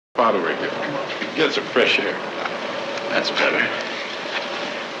spot over here. Get some fresh air. That's better.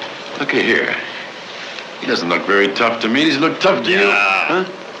 Looky here. He doesn't look very tough to me. Does he look tough to you? Huh?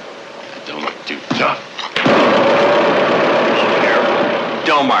 Don't look too tough. Careful.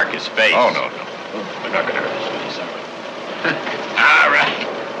 Don't mark his face. Oh, no. We're not gonna hurt his face, are we? All right.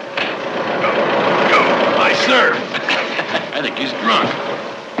 Go. I serve. I think he's drunk.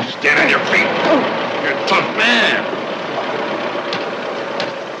 Stand on your feet. You're a tough man.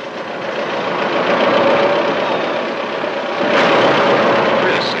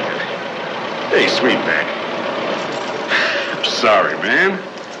 Wait a second. Hey, Sweetback. I'm sorry, man.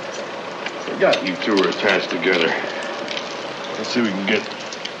 Forgot you two were attached together. Let's see if we can get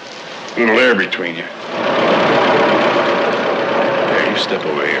a little air between you. There, you step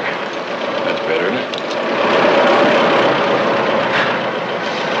over here. That's better, isn't it?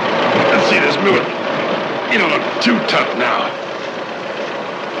 Let's see this moving. You don't look too tough now.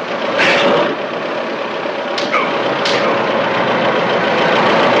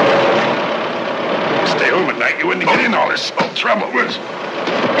 Stay home at night, you wouldn't get in all this trouble, would you?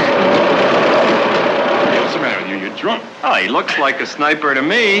 What's the matter with you? You're drunk. Oh, he looks like a sniper to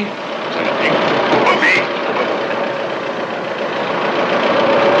me.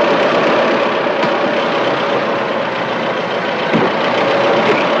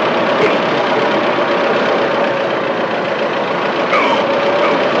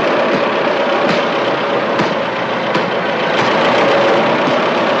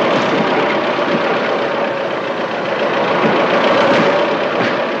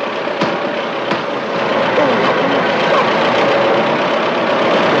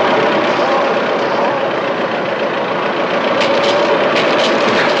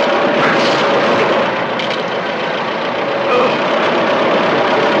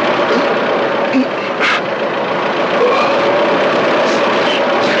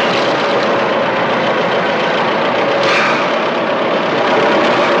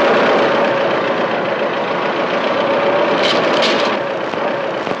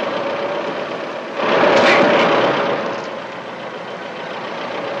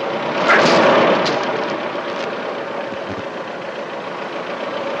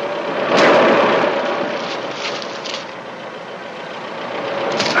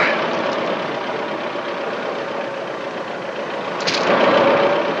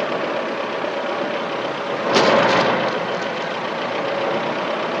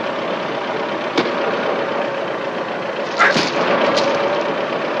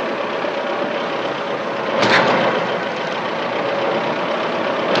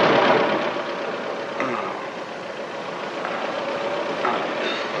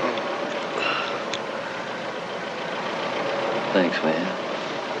 Thanks, man.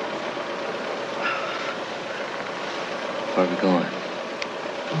 Where are we going?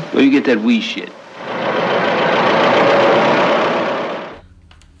 Where you get that weed shit?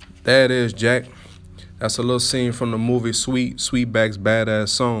 There it is, Jack. That's a little scene from the movie Sweetback's Badass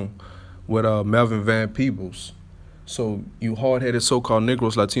Song with Melvin Van Peeples. So you hard-headed so-called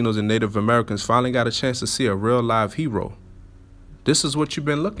Negroes, Latinos, and Native Americans finally got a chance to see a real live hero. This is what you've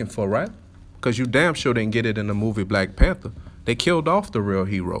been looking for, right? Because you damn sure didn't get it in the movie Black Panther. They killed off the real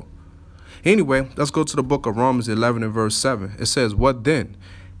hero. Anyway, let's go to the book of Romans 11 and verse 7. It says, "What then?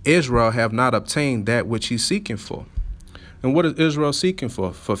 Israel have not obtained that which he's seeking for." And what is Israel seeking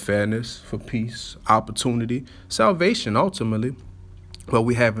for? For fairness, for peace, opportunity, salvation, ultimately. But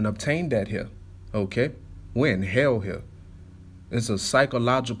we haven't obtained that here, okay? We're in hell here. It's a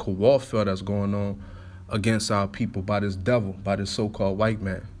psychological warfare that's going on against our people by this devil, by this so-called white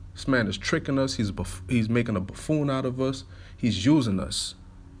man. This man is tricking us. He's making a buffoon out of us. He's using us,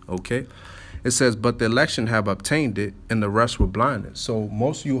 okay? It says, "But the election have obtained it, and the rest were blinded." So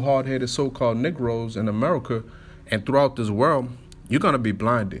most of you hard-headed so-called Negroes in America and throughout this world, you're going to be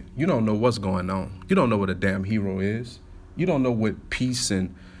blinded. You don't know what's going on. You don't know what a damn hero is. You don't know what peace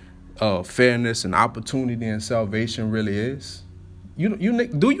and fairness and opportunity and salvation really is. Do you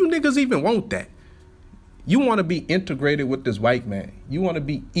niggas even want that? You want to be integrated with this white man. You want to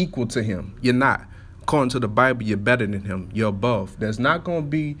be equal to him. You're not. According to the Bible, you're better than him. You're above. There's not going to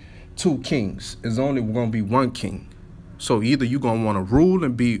be two kings. There's only going to be one king. So either you're going to want to rule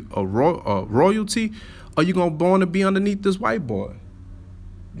and be a royalty, or you're going to want to be underneath this white boy.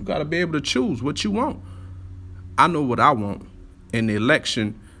 You got to be able to choose what you want. I know what I want, and the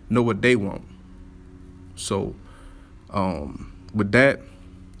election know what they want. So with that,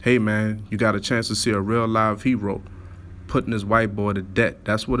 hey, man, you got a chance to see a real live hero putting this white boy to death.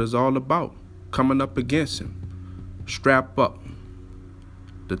 That's what it's all about, coming up against him. Strap up.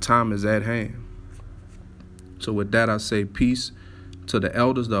 The time is at hand. So with that, I say peace to the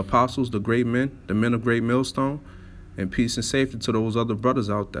elders, the apostles, the great men, the men of great millstone, and peace and safety to those other brothers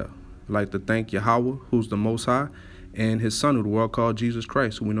out there. I'd like to thank Yahweh, who's the Most High, and his son, who the world called Jesus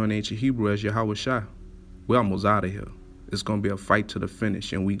Christ, who we know in ancient Hebrew as Yahweh Shai. We're almost out of here. It's going to be a fight to the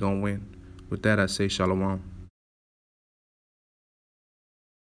finish, and we going to win. With that, I say shalom.